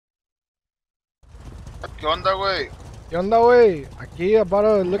¿Qué onda, güey? ¿Qué onda, wey? Aquí about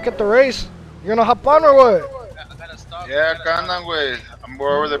to look at the race. You gonna hop on or what? Yeah, acá andan, güey.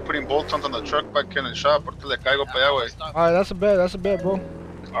 We're over there putting bolts on the truck back in the shop. Ahorita le caigo para allá, güey. Alright, that's a bet, bro.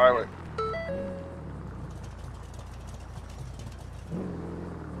 Alright, güey.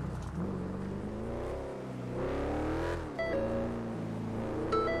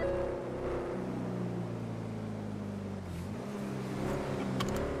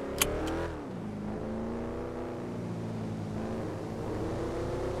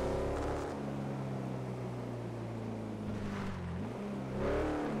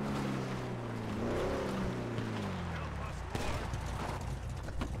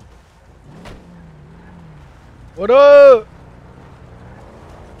 What up?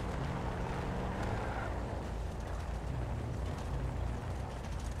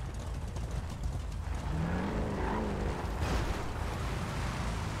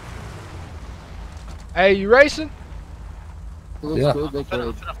 Hey, you racing? Yeah.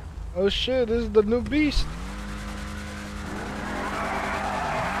 Oh shit, this is the new beast.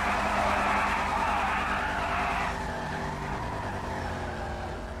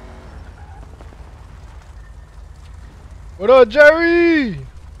 What up, Jerry?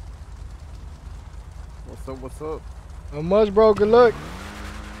 What's up? What's up? Not much, bro. Good luck.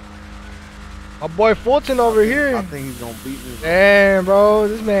 My boy Fulton over here. I think he's gonna beat me. Damn, bro.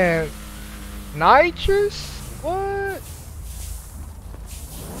 This man. Nitrous? What?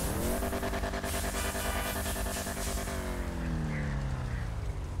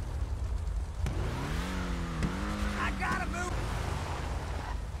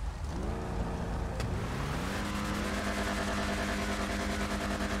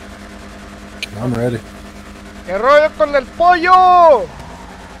 I'm ready. ¿Qué rollo con el pollo?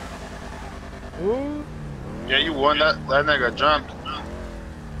 Yeah, you won that. That nigga jumped.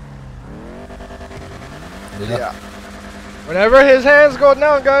 Yeah. Whenever his hands go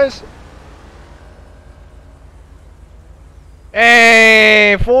down, guys.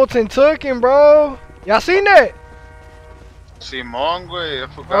 Hey, Fulton took him, bro. Y'all seen that? Simón, güey. I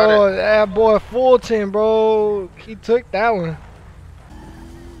forgot Oh, it. that boy Fulton, bro. He took that one.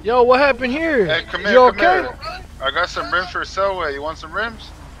 Yo, what happened here? Hey, come here, You come okay? here. I got some rims for sale, güey. You want some rims?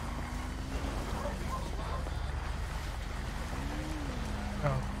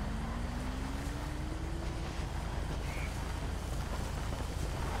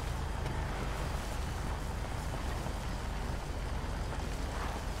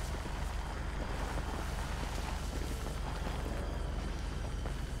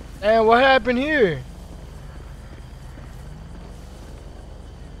 And what happened here?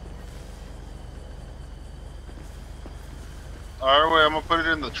 Alright, wait. I'm gonna put it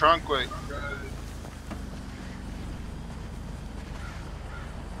in the trunk, wait.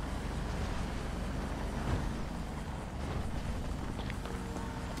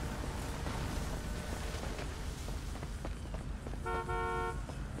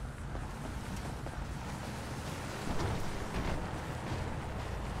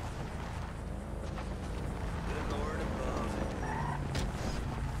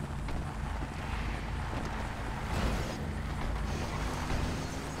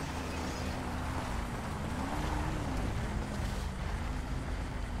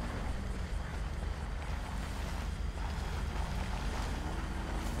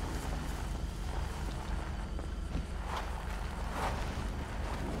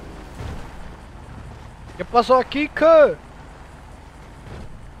 ¿Qué pasó aquí, cuz?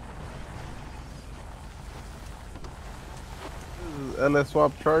 This is LS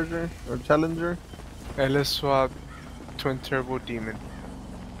Swap Charger or Challenger. LS Swap Twin Turbo Demon.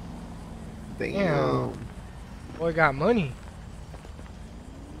 Damn. Boy got money.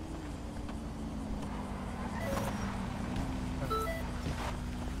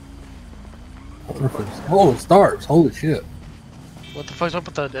 Oh, it starts. Holy shit. What the fuck's up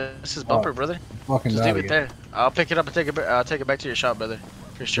with the this is bumper, brother? Fucking Just died leave it again. there. I'll pick it up and take it. I'll take it back to your shop, brother.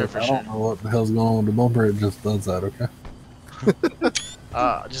 For sure, for I sure. don't know what the hell's going on with the bumper. It just does that, okay?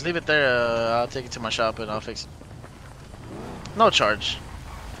 Just leave it there. I'll take it to my shop and I'll fix it. No charge.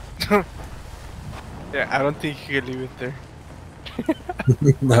 Yeah, I don't think you can leave it there.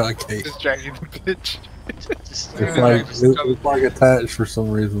 No, I can't. Just dragging the bitch. Just, It's like attached for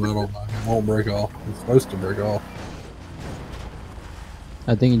some reason. I don't know. It won't break off. It's supposed to break off.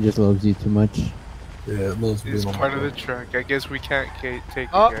 I think he just loves you too much. Yeah, it loves It's being on part my of the truck. I guess we can't take it,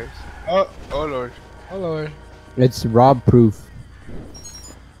 Oh. guys. Oh, Oh lord. oh Lord. It's rob proof.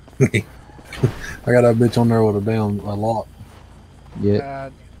 I got that bitch on there with a lock. Yeah,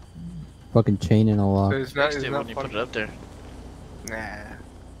 fucking chain and a lock. So it's not. fixed It's it not when you put fun. it up there. Nah.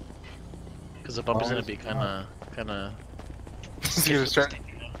 Cause the bumper's gonna be kinda. He's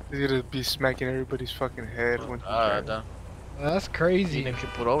gonna be smacking everybody's fucking head when he drives. Done. That's You crazy. didn't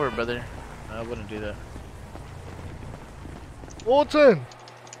get pulled over, brother. I wouldn't do that. Fulton.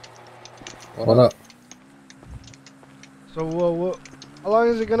 What up? So what? How long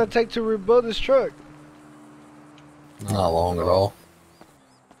is it gonna take to rebuild this truck? Not long at all.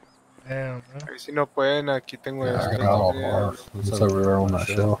 Damn, man. A ver si no pueden, aquí tengo Yeah, I este. got all parts. It's over there on that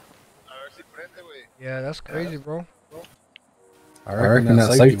shelf. Yeah, that's crazy, bro. I reckon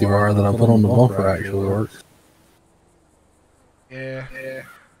that safety bar that I put on the bumper actually works. Yeah.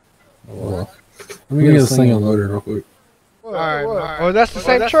 Well, let me get this thing unloaded real quick. Alright. Oh, that's the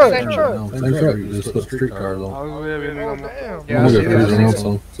same truck. Same truck. You just put street cars on. Damn. I'm Yeah, gonna I see go cruise that. around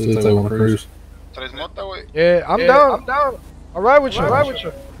some. See if they want to cruise. Tres mota, güey. Yeah, I'm down. I'll ride with you.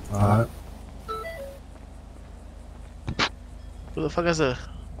 Alright. Who the fuck is that?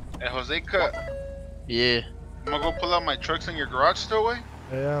 Hey, Jose cut. Yeah. I'm gonna go pull out my trucks in your garage still, way.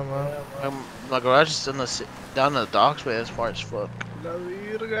 Yeah, man. My garage is in the down in the docks, way as far as fuck. No,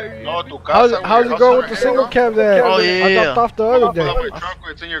 tu casa, How's it going with the single cab that Oh, I yeah. dropped off the I'm other gonna pull out day? my truck,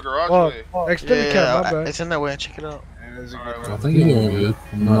 way. It's in your garage, Well, way. extended cab, my bad. It's in that way. Check it out. I think it's going good.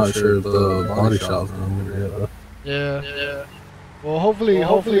 I'm not sure if the body shop's going to yet, though. Yeah. Well, hopefully he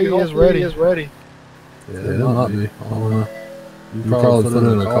is ready. Yeah, it might not be. I don't know. You probably put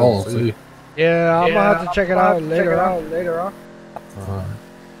in a call, see. Yeah, I'm gonna have to check it out later on. Alright.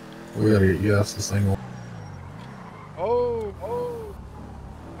 We gotta get you ass this thing on. Oh.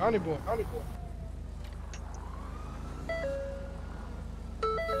 County boy.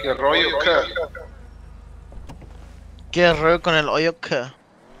 Que rollo, cut. ¿Qué rollo con el hoyo que?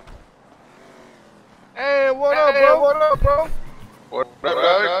 Hey, what up, bro? What up,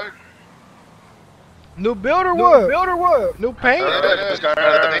 dog? New build or what? New paint? Just got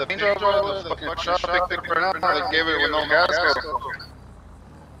out of the paint job, bro. The fucking shop picked it right now. They gave it with no gas.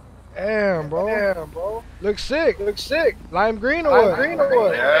 Damn, bro. Looks sick. Lime green or what?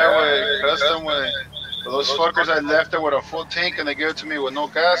 Yeah, way. Custom way. But those fuckers, I left it with a full tank and they gave it to me with no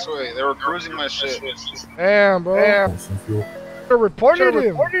gas, way. They were cruising my shit. Damn, bro. Some fuel. Should've reported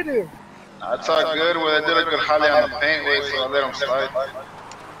him. That's all good, way. They did a good holly on the paint, way, so I let them slide.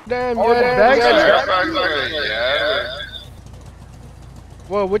 Damn, you had bags on it? Yeah.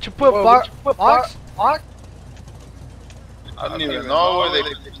 Well, what you put? Box? I don't even know.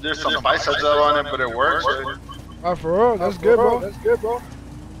 There's some biceps up on it, but it works. Way. Oh, for real? That's good, bro.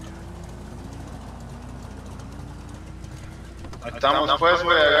 Estamos pues,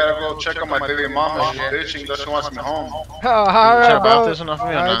 way. I gotta go check on my baby mama. She's bitching that she wants me home. Alright, bro. This enough for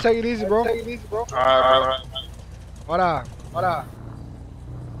me or Alright, not? take it easy, bro. Alright, What up?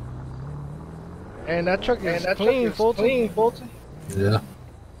 And that truck is clean, Fulton. Yeah.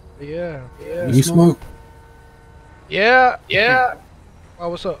 Yeah. You smoke? Yeah. Oh,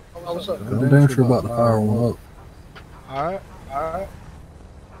 what's up? I'm damn sure about to fire one up. Alright.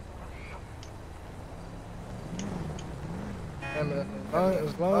 And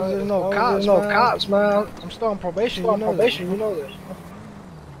as long as there's no cops, man. I'm still on probation, you know that.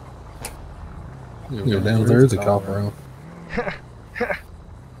 Yeah, damn, there is a cop around.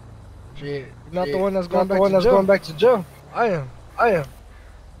 Shit, you're not the one that's going back to jail. I am.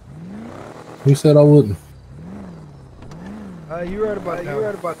 Who said I wouldn't? You right about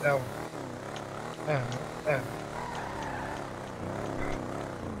that one. Yeah.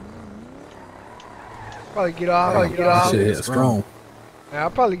 Probably get off. Shit hit strong. Yeah, I'll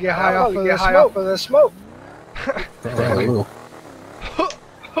probably get high off of that smoke. Probably will.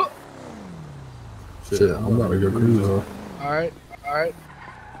 Shit, I'm about to go cruise though. Alright.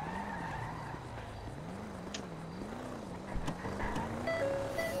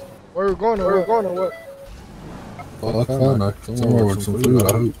 Where we going or what? Well, that's fine though. Somewhere with some food,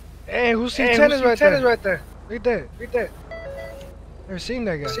 I hope. Hey, who's C10 is right there? Look at that. Never seen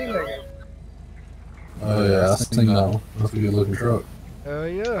that guy. Oh yeah, I seen that one. That's a good looking truck. Hell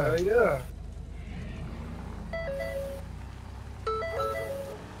yeah.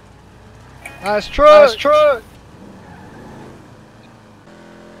 Nice truck. Chop,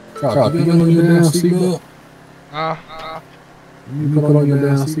 you put on your damn seatbelt. You put on your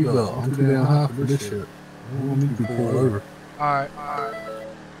damn seatbelt. I'm too damn high for this shit. I don't want me to be pulled over. Alright.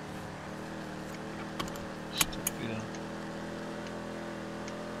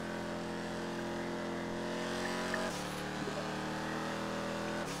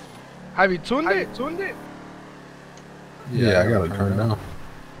 Have you tuned it? Yeah, I gotta turn it down.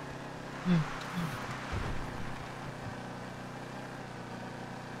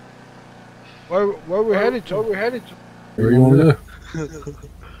 Where we headed to? Where you wanna go?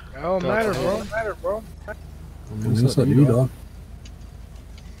 It don't matter, bro. I mean, it's up to you, dog.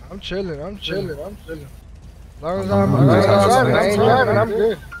 I'm chilling. As long as I'm I'm not driving, I driving. ain't driving, I'm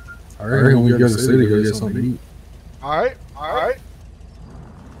good. I reckon we go to the city to go get something to eat. Alright.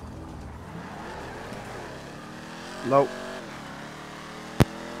 Nope.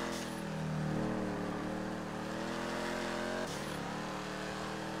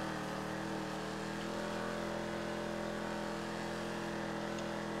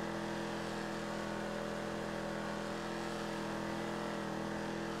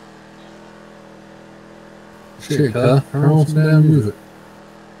 Shit, huh? Turn on some damn music.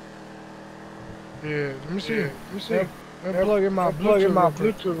 Yeah, let me see. Let me plug in my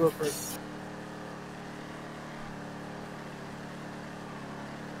Bluetooth real quick.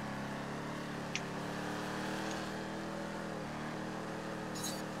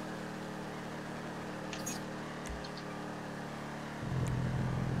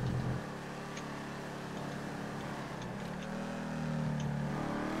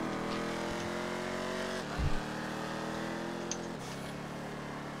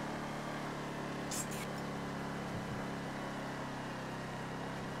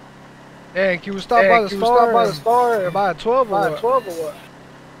 Hey, can we stop by the store and buy a 12 or what?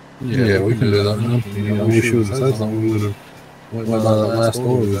 Yeah, we can do that, man. You know, we should have said something. We would have went by that last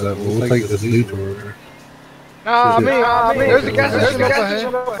store we was at, but we'll take this detour. Nah, I mean, there's a gas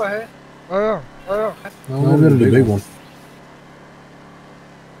station up ahead. Oh, yeah. No, we'll go to the big one.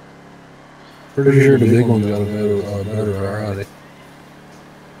 Pretty sure the big one's got a better variety.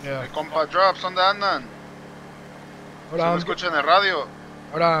 Yeah. Hey, compa drops, ¿dónde andan? Hold Se me on, escucha en el radio.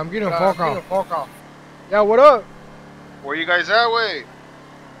 I'm getting a phone call. Yeah, what up? Where you guys at, way?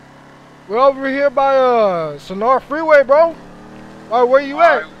 We're over here by Sonora Freeway, bro. Alright, where you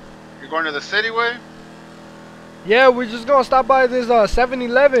at? You're going to the city, way? Yeah, we're just gonna stop by this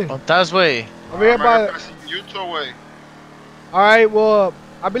 7-Eleven. Montas, way. Over here by. Utah, way. Alright, well,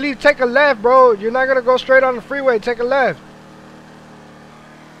 I believe take a left, bro. You're not gonna go straight on the freeway. Take a left.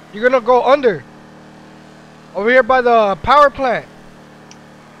 You're gonna go under. Over here by the power plant.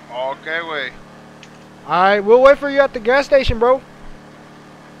 Okay, way. Alright, we'll wait for you at the gas station, bro.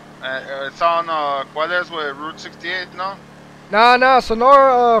 It's on, ¿cuál es, way? Route 68, no? Nah,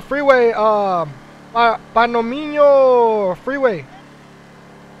 Sonora Freeway, Palomino Freeway.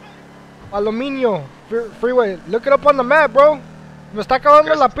 Palomino Freeway. Look it up on the map, bro. Me está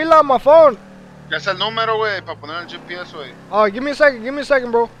acabando la pila on my phone. ¿Qué es el número, güey? Para poner el GPS, güey. Oh, give me a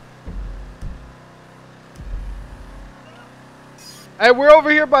second, bro. Hey, we're over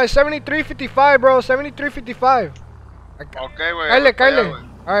here by 7355, bro. 7355. Okay, güey. Kyle.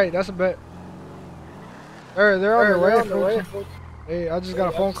 Alright, that's a bet. They're on their way. Hey, I just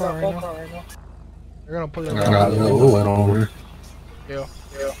got a phone call right now. They're gonna pull it out. Over here. Yeah.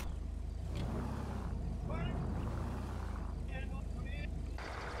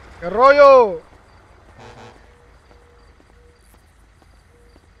 ¿Qué rollo?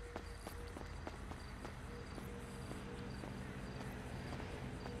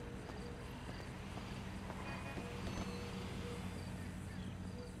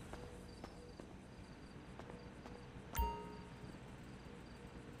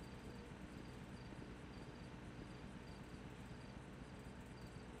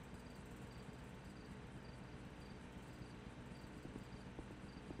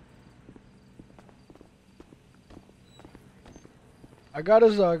 I got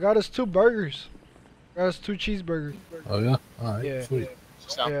us 2 burgers. Got us 2 cheeseburgers. Oh yeah? Alright, Yeah. sweet.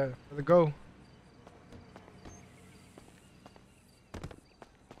 Yeah, for the go.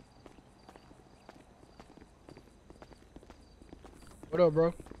 What up,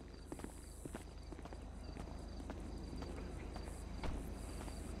 bro?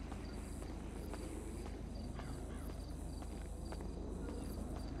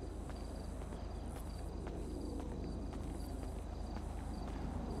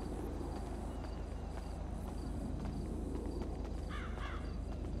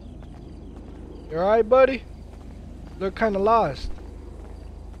 You alright, buddy? Look kinda lost.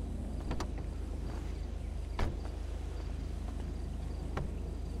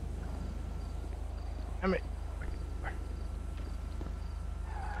 Damn it.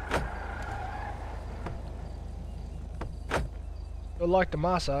 Still locked to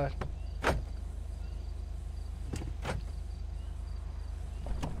my side.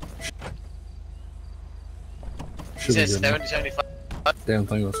 He said 70, 75. Damn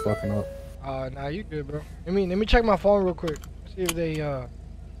thing was fucking up. Nah, you good, bro. Let me check my phone real quick. See if they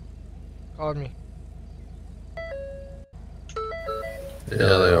called me. Yeah,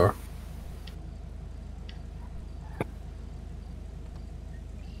 they are.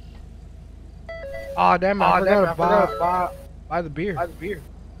 Oh damn! I forgot to buy the beer.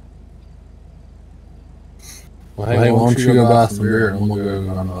 Well, hey, why don't you go buy some beer and I'm gonna go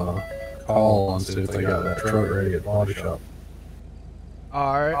on call and see if they got that truck ready at the body shop.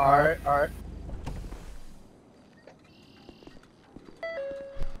 All right.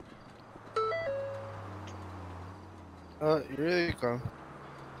 You really come.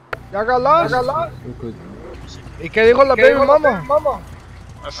 Y'all got lost? Real quick. ¿Y qué dijo la baby mama?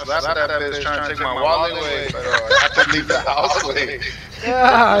 I slapped that bitch trying to take my wallet away, but I had to leave the house away.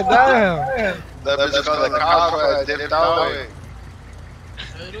 Yeah, damn. That bitch called the cops when I dipped out away.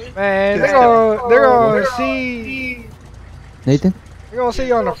 Man, they're gonna see. Nathan? They're gonna see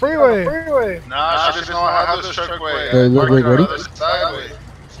you on the freeway. Nah, she just know I have this truck way. Hey, look, Parked ready? on the other side way.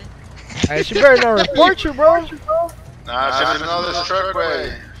 Hey, she better not report you, bro. Nah, she doesn't know this truck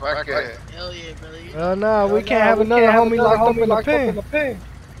way. Fuck it. Hell yeah, brother. Well, nah, we can't have another homie locked up in the pen.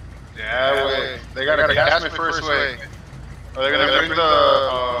 Yeah, way. They gotta catch me first way. Are they gonna bring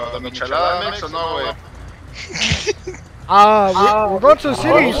the michelada mix or no way? We're going to the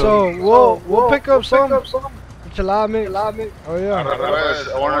city, so we'll pick up some enchilada mix. Oh yeah.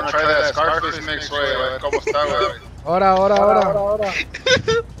 I wanna try that Scarface mix way. ¿Cómo está, way? Ahora.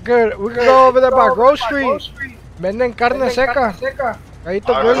 Good. We can go over there by Grove Street. Venden carne seca.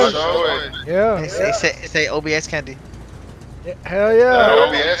 Gallito grillos. Yeah. Say OBS candy. Hell yeah.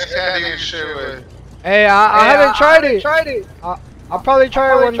 OBS candy and shit, way. Hey, I haven't tried it. I'll probably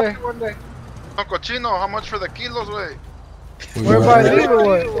try it one day. Cochino, how much for the kilos, way? Where by leave or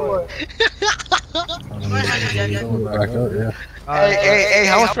what? Back up, yeah. Hey,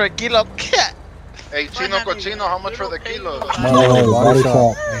 how much for a kilo? Hey, Chino Cochino, how much for the kilos? No, body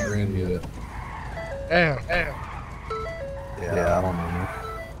shop ain't ready yet. Damn. Yeah, I don't know.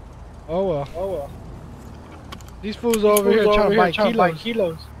 Oh well. These fools over here trying to buy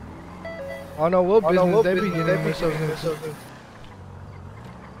kilos. I don't know what business they be getting themselves into.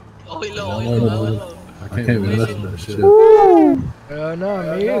 I can't even listen to that shit. Hell no,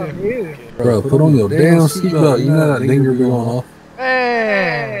 me either. Bro, put on your damn seatbelt. You know that dinger going off.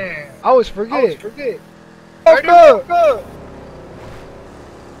 Man, I always forget. Let's go.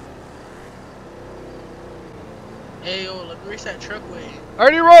 Hey, yo, look, where's that truck way?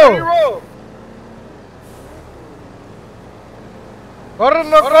 Already roll. Corre,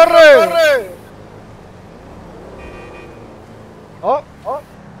 no corre. Oh.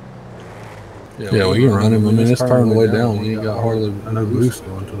 Yeah, we can run him. I mean, it's turned way down. We ain't got hardly no boost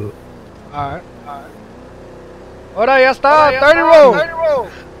going to it. Alright. Ahora ya está. 30 roll.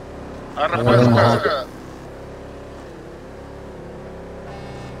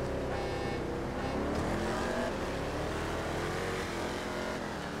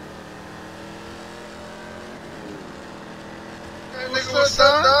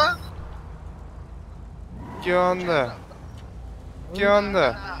 ¿Qué onda? ¿Qué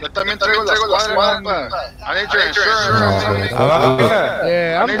onda? Yo también traigo las cuadras, I need your insurance.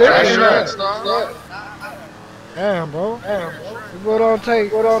 Yeah, I'm different. Damn, bro. People don't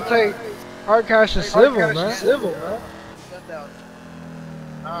take hard cash and civil, man.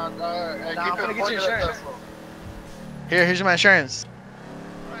 Here's my insurance.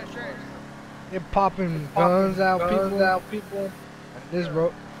 They're popping guns out, people. This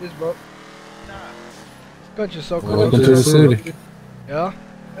broke. This country's so cool. Welcome to the city. Yeah.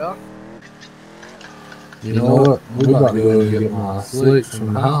 You know what? We about to go and get my slicks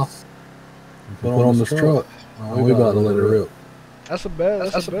from the house and put on this truck. We about to let it rip. That's a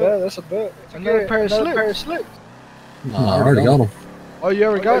bet. Another pair of slips. Nah, I already got them. Oh, you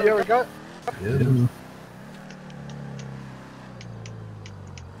ever got? Yeah.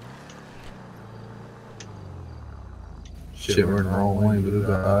 Shit, we're in the wrong lane, but it's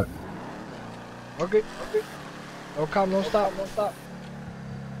alright. Okay. No cop, no stop.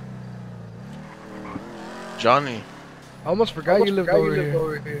 Johnny. I almost forgot you lived over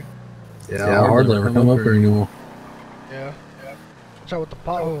here. Yeah, I hardly ever come up here anymore. Yeah. Watch out with the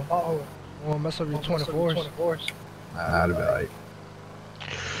pothole. I won't mess up your 24s. Nah, it'll be alright.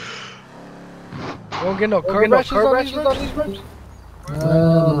 You won't get no curb rashes on these rims?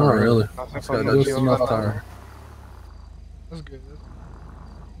 Not really. I just got just enough tire. That's good.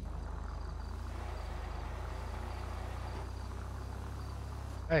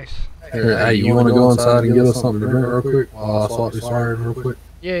 Nice. Here, hey, you want to go inside and get us something to drink real quick while I swap these tires real quick?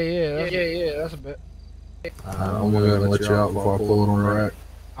 Yeah. That's a bet. I'm going to go ahead and let you out before I pull it on the rack.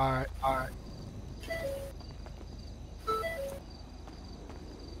 Alright.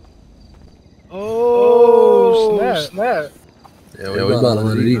 Oh, snap. Yeah, we about to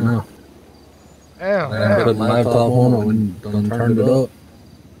let it eat now. Damn. I put the laptop on and we done turned it up.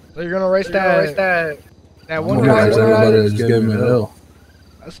 So you're gonna race that one I'm guy? gonna everybody that just gave me an L.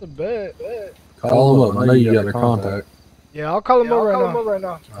 That's a bet. Call them up. I know you got their contact. Yeah, I'll call him up right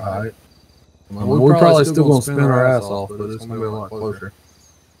now. Alright. We're probably still gonna spin our ass off, but it's gonna be a lot closer.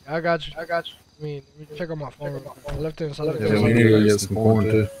 I got you. Let me check on my phone. I left it inside. Yeah, we need to get some corn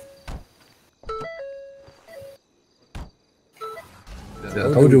too. Yeah,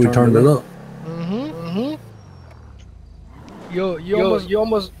 I told you we turned it up. You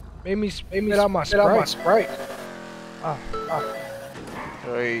almost made me spit out my Sprite. Are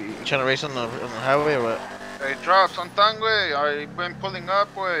you trying to race on the highway or what? Hey, drops on Tangway. I've been pulling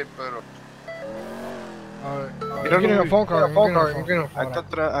up, way, pero. You're getting a phone call.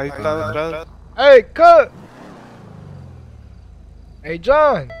 Ahí está atrás. Hey, cut! Hey,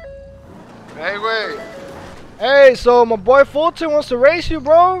 John. Hey, way. Hey, so my boy Fulton wants to race you,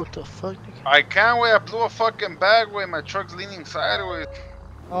 bro. What the fuck? I can't, way. I blew a fucking bag, way. My truck's leaning sideways.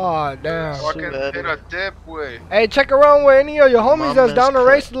 Oh, damn. Fucking hit a dip, way. Hey, check around with any of your homies that's down to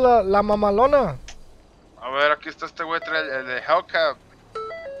race la Mamalona. A ver, aquí está este güey, el de Hellcat.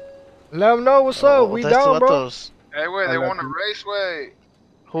 Let them know what's up. We down, bro. Hey, wey, they want to race, wey.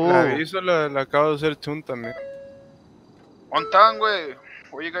 La aviso la acabo de hacer tune también. On time, wey.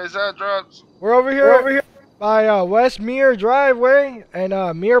 Where you guys at, Drops? We're over here by West Muir Driveway and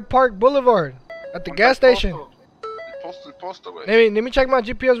Muir Park Boulevard at the gas station. Postal, wey. Let me check my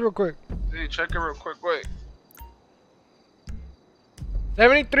GPS real quick. Hey, check it real quick, wait.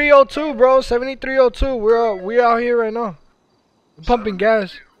 7302, bro. 7302. We out here right now. We're pumping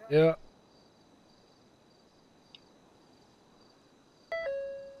gas. Yeah.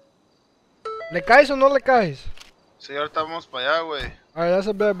 ¿Le caes o no le caes? Sí, ahorita vamos para allá, güey. Alright, that's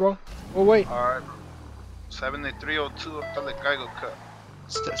a bet, bro. We'll wait. Alright. 7302, ahorita le caigo, cut.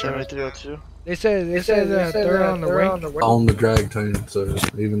 7302? They said that they're on the rank. On the drag tune, so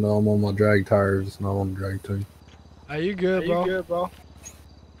even though I'm on my drag tires, it's not on the drag tune. Are you good, bro?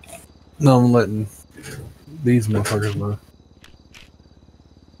 No, I'm letting these motherfuckers know.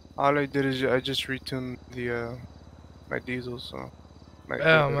 All I did is I just retuned the my diesel, so.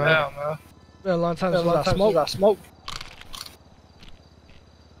 Yeah, man. It's been a long time since I smoked.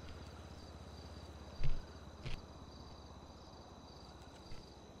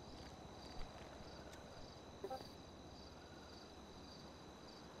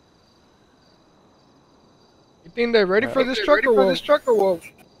 You think they're ready for this truck or what?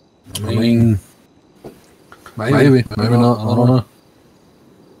 I mean, maybe not. I don't know.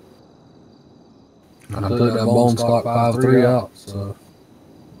 I took that bone stock 5.3 out, so.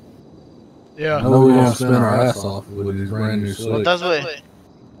 Yeah. I know we're gonna spin our ass off with these brand new slicks. That's way.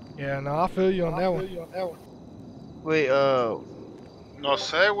 Yeah, no, I feel you on that one. Wait, No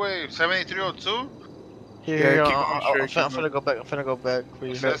sé, güey. 7302? Here, keep I'm going straight, finna go back for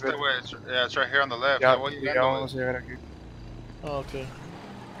you. It's este, güey. Yeah, it's right here on the left. Ya, What you ya got, vamos a llegar aquí. Oh, okay.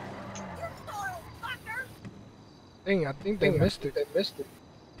 Dang, I think they missed it.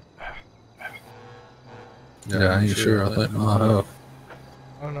 Yeah, I ain't sure. I think not up.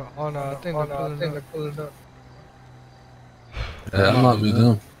 Oh no, I think they're pulling up. Yeah, that might be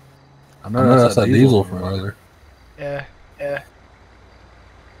them. I know that's that diesel from earlier. Yeah. Yeah,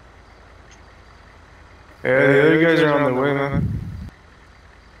 the other guys are on the way, man.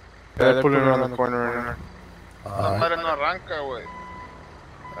 Yeah, they're pulling around the corner right now. Madre no arranca, güey.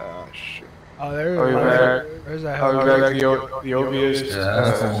 Ah, shit. Oh, there I'll be back. There's that I'll be hell. back. The OBS is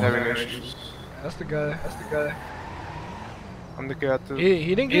having issues. That's the guy. I'm the cat too.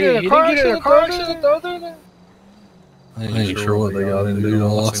 He didn't get in a car accident the other day? I ain't sure what they got into. The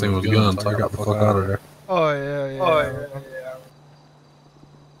last thing was guns, so I got the fuck out of there. Oh yeah.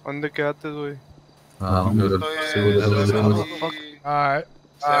 I'm the cat this way. I'm good. See what the hell is going on. Alright.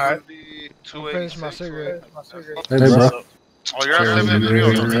 7286. Finish my cigarette. Hey, bro. Oh, you're at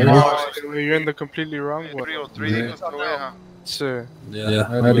 7303. Oh, you're in the completely wrong one. 7303, digo, esta güey, huh? Sir. Yeah,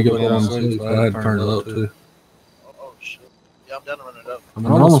 I had to get one on sleep. I had to turn it up too. Oh shit. Yeah, I'm down to run it up. I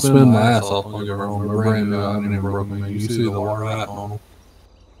mean, I'm gonna spin my ass off. Don't get me wrong. They're brand new. I ain't never broke me. You see the R.I.P on them.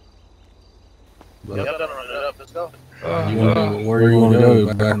 Yeah, I'm down to run it up. Let's go. Where you want to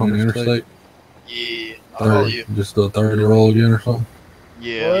go? Back on the interstate? Yeah, I'll follow you. Just a 30 roll again or something?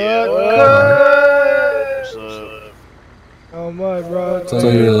 Yeah. Oh my, bro. So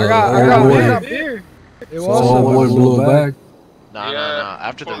I got beer. It So old boy blew it back? Nah.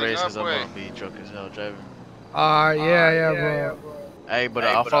 After the race, cause I'm gonna be drunk as hell driving. Yeah, bro. Hey, but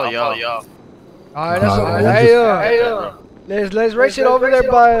I'll follow y'all. Alright, that's alright. Hey, let's race it over there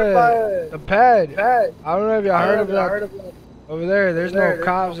by the pad. I don't know if y'all heard of that. Over there, there's no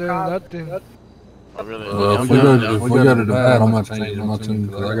cops and nothing. Oh, really? If we go to the pad, I'm gonna change my tune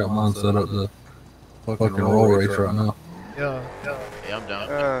because I got mine set up to fucking roll race right now. Yeah. Yeah, I'm down.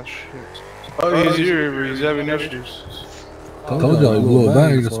 Ah, shit. Oh, he's here, but he's having issues. Told y'all he blew a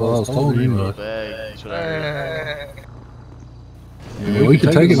bag. That's what I was told you. Little But bag. That's what I heard. yeah, we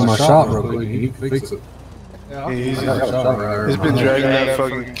can take it to my shop real quick. He can fix it. Yeah. He's I got a shop right here. been dragging that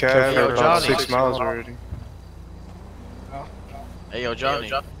fucking Hey, cab for about Johnny. 6 miles already. Hey, yo, Johnny.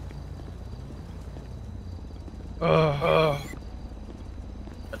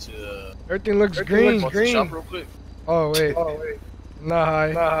 That's, Everything looks green. Shop real quick. Oh wait. Not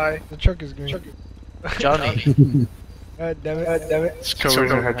high. The truck is green. Johnny. God damn it. It's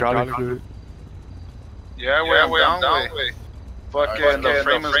covered in hydraulic fluid. Yeah, I'm down way. Fucking the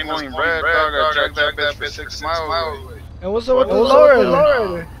frame is glowing red, dog. I dragged that bitch for 6 miles away. And what's up with the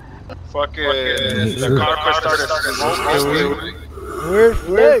lower? Fucking the car started smoking. Weird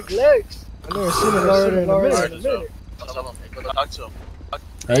flex. I never seen a lower in a minute. Talk to him.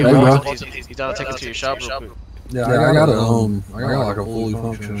 Hey, bro. He's down to take it to your shop real quick. Yeah, I got like a fully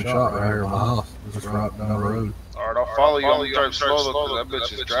functioning shop right here at my house. Just right down the road. Alright, I'll follow you. I'm drive slow though, because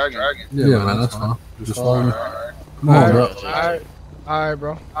that bitch is dragging. Yeah, man, that's fine. Just follow me. Come on, bro. Alright,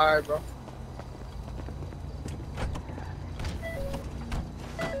 bro. I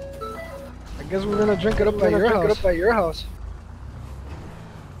guess we're gonna drink it up at your house.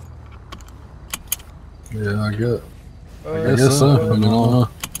 Yeah, I guess so. I mean, I don't know.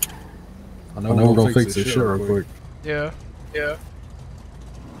 I know we're gonna fix this shit real quick. Yeah.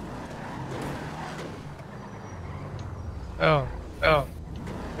 Oh.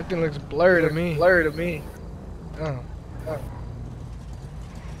 Everything looks blurry to me. Oh.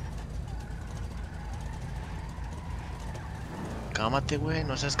 Cámate, güey.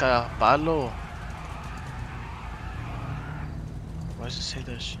 No seas cagapalo. Why does it say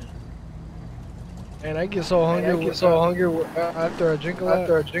that shit? And I get so hungry. After I drink a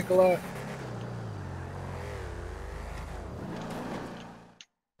lot.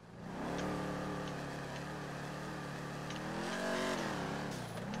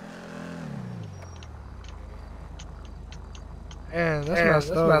 Man, that's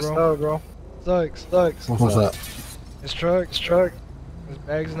messed up, bro. Sucks. What's that? His truck. His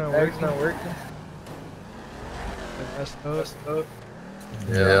bag's not working. It's messed up.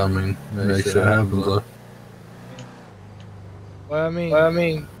 Yeah, I mean, that shit happens though. Well, I mean,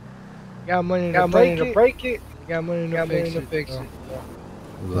 you got money to break it. You got money to fix it.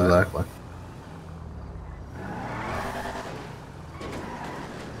 Exactly.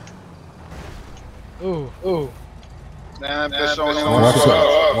 Ooh. Damn, bitch only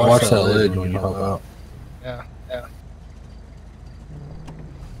Watch that lid when you hop out. Yeah.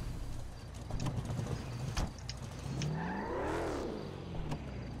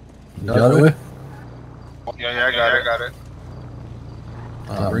 You got it? Yeah, I got it.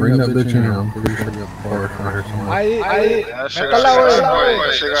 Bring that bitch in here. I'm pretty sure you got the bar right here somewhere. That shit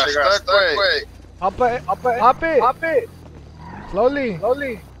got stuck, way. Hop it. Slowly.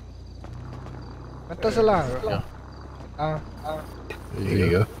 Métasela. There you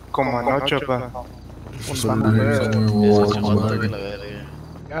go. Como anoche, pa.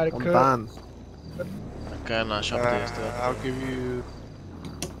 Got it cut. Acá en la shop de esto. I'll give you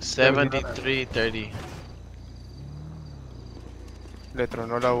 73.30. Le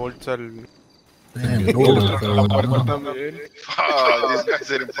tronó la bolsa al... Damn, your door fell on. Oh, these guys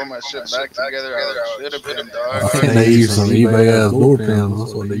didn't put my shit back together. I should have been, I dog. think they use some eBay ass door pins.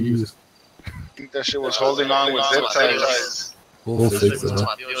 That's what they use. I think that shit was holding on with zip ties. We'll fix it.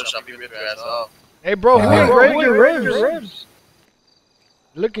 Huh? Hey, bro, who engraved your ribs?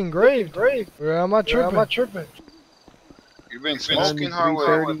 Look engraved. Or am I tripping? You've been smoking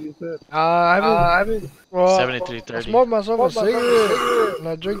hard. I haven't. Well, 73.30. I smoked myself a cigarette and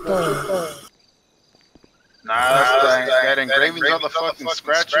I drink the. Nah, that engraving's on the fucking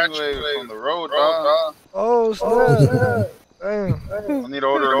scratching way from the road, dog. Oh, snap. Damn. I need to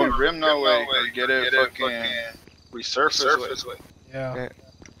order a new rim now, way. Get it fucking resurfaced. Yeah.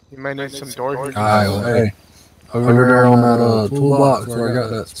 You might need some door here. Alright, well, hey. Over there on that toolbox where I got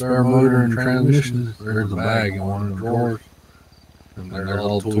that spare motor and transmission, there's a bag in one of the drawers. And there's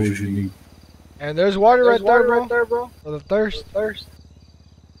all the tools you need. And there's water right there, bro. For the thirst. Alright.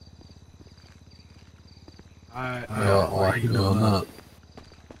 Why you doing that?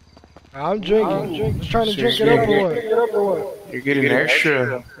 I'm drinking. Just trying to drink it up or what? You're getting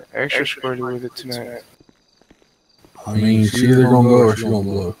extra squirty with it tonight. I mean, she's either gonna go or she's gonna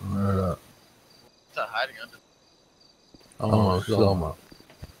blow. I don't know, she's talking about.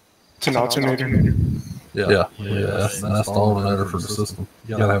 It's an alternator. Yeah, that's the alternator for the system.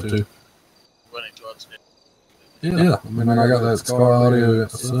 You gotta have two. Yeah, I mean, I got that Scar audio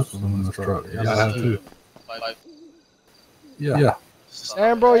system in the truck. Yeah, I have too. Yeah.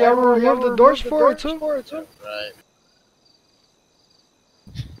 Damn, bro, y'all removed the doors for it too? Right.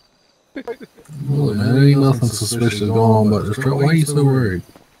 Look, man, there ain't nothing suspicious going on about this truck. Why are you so worried?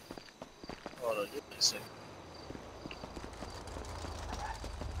 Hold on, give me a second.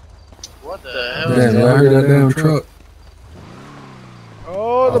 What the hell Damn, y'all heard that damn truck?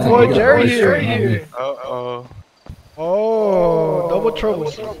 Oh, the boy Jerry here. Uh-oh. Oh, double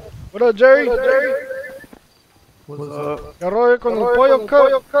trouble. What up, Jerry? What's up? ¿Qué rollo con el pollo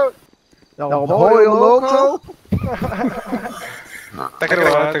cut? El pollo loco? Take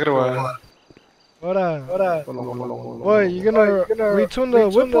it away. What up? Boy, you gonna retune the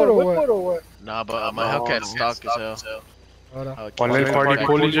whip or what? Nah, but my Hellcat's stock as hell. What up? One leg party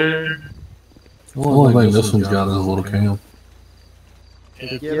pulley, Jerry. The only thing this one's got is a little cam.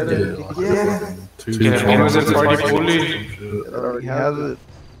 Yeah. Two Can was it channels. party pulley? It already has it.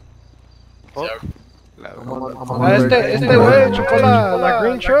 Este güey chocó la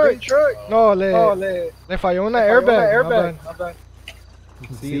green truck. No, le falló una airbag. My bad.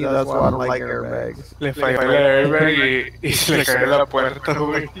 See, that's why I don't like airbags. Le falló el airbag y se le cayó la puerta,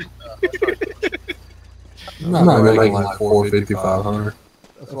 güey. I'm not making like 450, 500.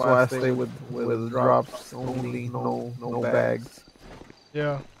 That's why I stay with drops only, no bags.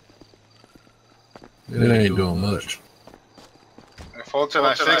 Yeah. It ain't doing much. Fulton,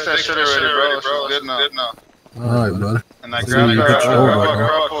 I fixed that shit already, bro. This is good now. Alright, buddy. And I See, grabbed you the got your own right now.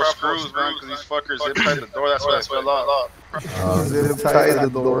 couple screws, man, because these fuckers zip tied the door. That's why I fell off. Zip tight the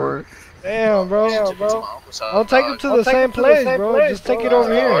door. Damn, bro. Don't take it to the same place, bro. Just take it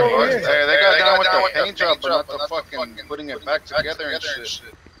over here. Hey, they got down with the paint job, but not the fucking putting it back together and shit.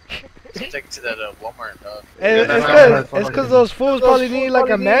 Take it to that Walmart, dog. Hey, it's cause those fools probably need like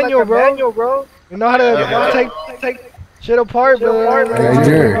a manual, bro. You know how to take shit apart, bro. Hey,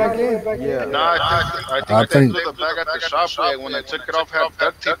 Jerry. Yeah. Nah, I think they threw the bag at the shop, like, when they took it off, had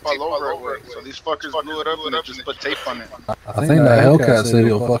duct tape all over it, like, so these fuckers blew it up and they just put tape on it. I think that Hellcat said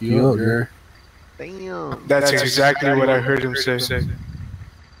he'll fuck you up, Jerry. Damn. That's exactly what I heard him say.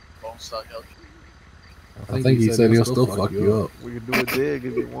 Bone stock Hellcat. I think he said he'll still fuck you up. We can do a dig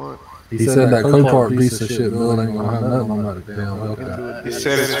if you want. He said that Copart piece of shit build ain't gonna have nothing on that damn Hellcat. He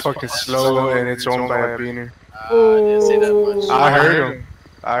said it's fucking slow and it's owned by a beaner. I didn't say that much.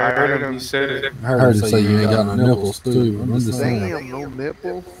 I heard him. He said it. I heard him say you ain't got no nipples too. I'm just saying. Damn, no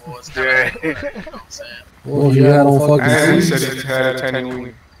nipples. Yeah. Well, if you had on fucking And he sleeves. said he had a tiny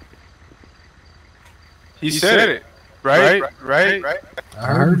wing. He said it. Right? I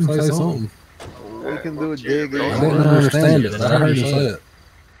heard him say something. We can do a dig. I didn't understand it, but I heard him say it.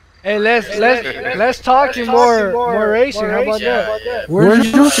 Hey, let's talk you more racing. How about that?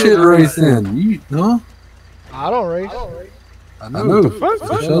 Where's your shit racing? You, huh? I don't race. I know. So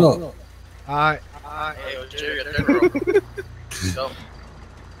shut up. Alright. Hey, Jerry, got that Go.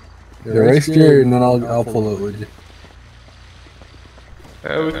 Yeah, race Jerry and then I'll pull up with you.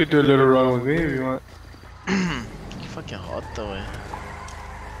 Yeah, we could do a little run with me if you want. You fucking hot though, eh?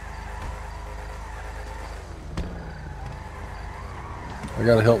 I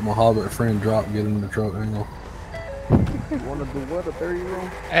gotta help my Hobbit friend drop get in the truck angle. You want to do what, a 30-year-old?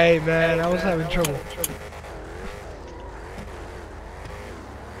 Hey, man, I was having trouble.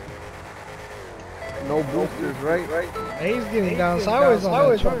 No boosters, right? Hey, he's getting down sideways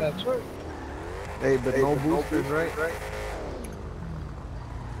on that truck. Hey, but no boosters, right?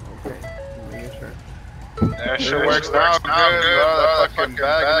 Okay. That shit works now, good, bro. That fucking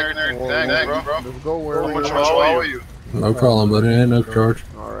bag and everything, thanks, bro. Let's go where How we much are. owe you? No problem, buddy. Ain't no charge.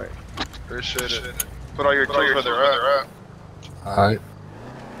 Alright. Appreciate it. Put all your tools where they're at. Alright.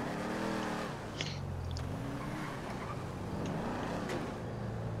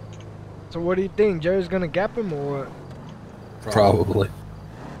 So what do you think? Jerry's gonna gap him or what? Probably.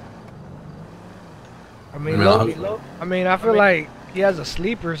 I mean, No. I feel like he has a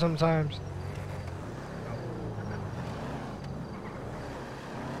sleeper sometimes.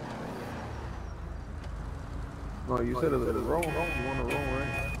 No, you said it was a roll. You want to roll,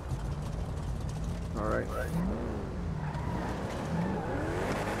 right? Alright.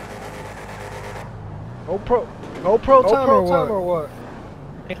 GoPro time or what?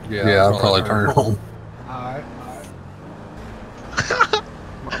 Yeah, I'll probably turn it on. Alright.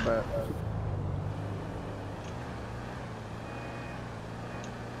 My bad.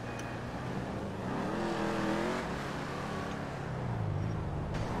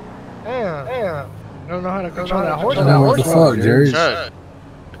 Damn. I don't know how to control that horse. Now what the fuck, Jerry? Shut.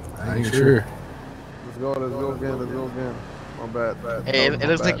 I ain't sure. Let's go again. My bad. Hey, No, it my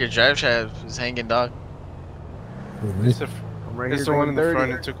looks like bad. your drive shaft is hanging, dog. It's the, I'm right it's here the one in going the 30.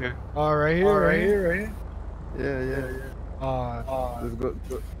 front. It's okay. Oh, right here. Yeah. Let's go.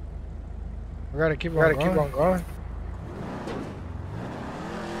 We gotta keep on going.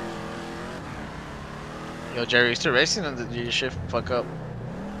 Yo, Jerry, you still racing or did your shift fuck up?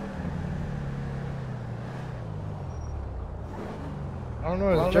 I don't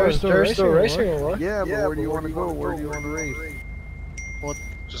know. Is Jerry still racing or what? Yeah, but where do you want to go? Where do you want to race?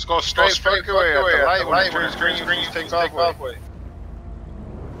 Just go straight fucking away at the light. When it turns green, just take off. Alright,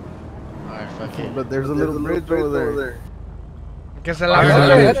 fuck it. But there's a little bridge over there. Que se la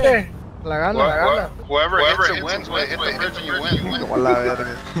gane. La gana. Whoever hits it wins. Hit the bridge and you win. Como la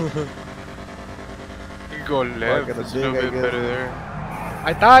verga. You can go left. Fuck, It's a dig, little I bit guess. better there.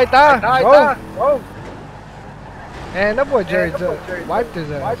 Ahí está. Go. Man, that boy Jerry wiped his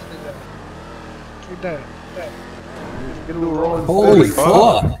ass. Keep that. Get a little rolling. Holy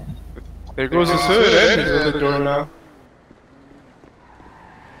fuck! There goes the hood. Edmonds at the door now.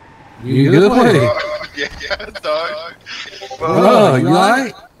 You good, way? Yeah, dog. Bro, you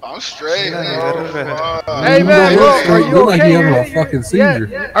alright? I'm straight. Hey man, You bro, look are you like okay? you having a fucking seizure.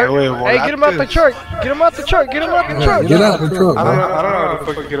 Hey, get him out the truck. Get him out the truck. Get out the truck, I don't know bro. how to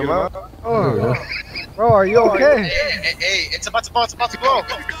fucking get him out. Oh, bro, are you okay? Hey, it's about to go.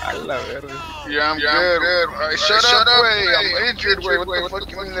 Yeah, I'm good. Alright, shut up, way. I'm injured, way. What the fuck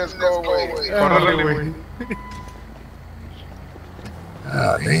you mean, let's go, way?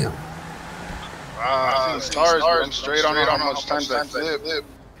 Ah, damn. I seen stars, but I'm straight on how much times I flip.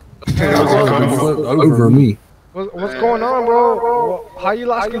 You flipped over me. What's going on, bro? How you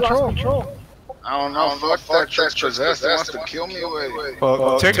lost control? I don't know, fuck that truck's possessed. It wants to kill me, way.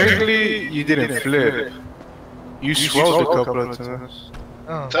 Well, technically, you didn't flip. You swelled a couple of times.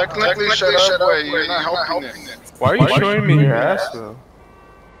 Oh. Technically, shut up, way. You're not helping it. Why are you showing me your ass, though?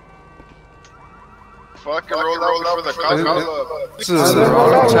 Fucking roll out for the cops. This is the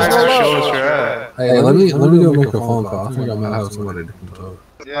wrong time to show us your ass. Hey, let me go make a phone call. I think I might have somebody to control.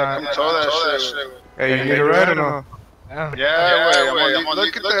 Yeah, come tow that shit. Hey, you need a ride or no? Yeah, way. I'm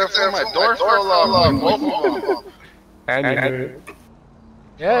look at that for my door fell off. Both of them. And you do it.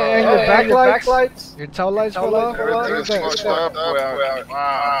 Yeah, and your backlights, your tail lights fell off. Everything's fucked up,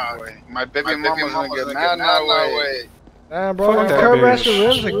 boy. My baby mama's gonna get mad now, way. Damn, bro, Fuck you that curb bitch. rash your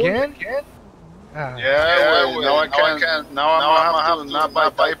rims again? Ah. Yeah, way. Now I can't. Now I'm gonna have to not buy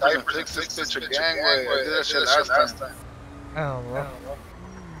diapers and fix this bitch again, way. I did that shit last time. Damn, bro.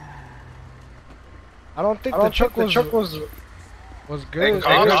 I don't think the truck was good.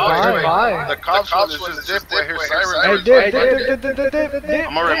 The cops was just dipped. They hear sirens. Hey, dip.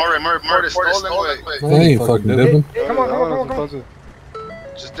 I'm already stolen, way. I ain't fucking dipping. Come on.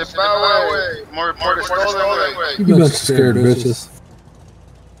 Just dip out, way. More stolen, way. You bunch of scared bitches.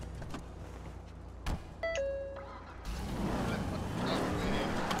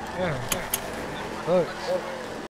 Yeah. Look.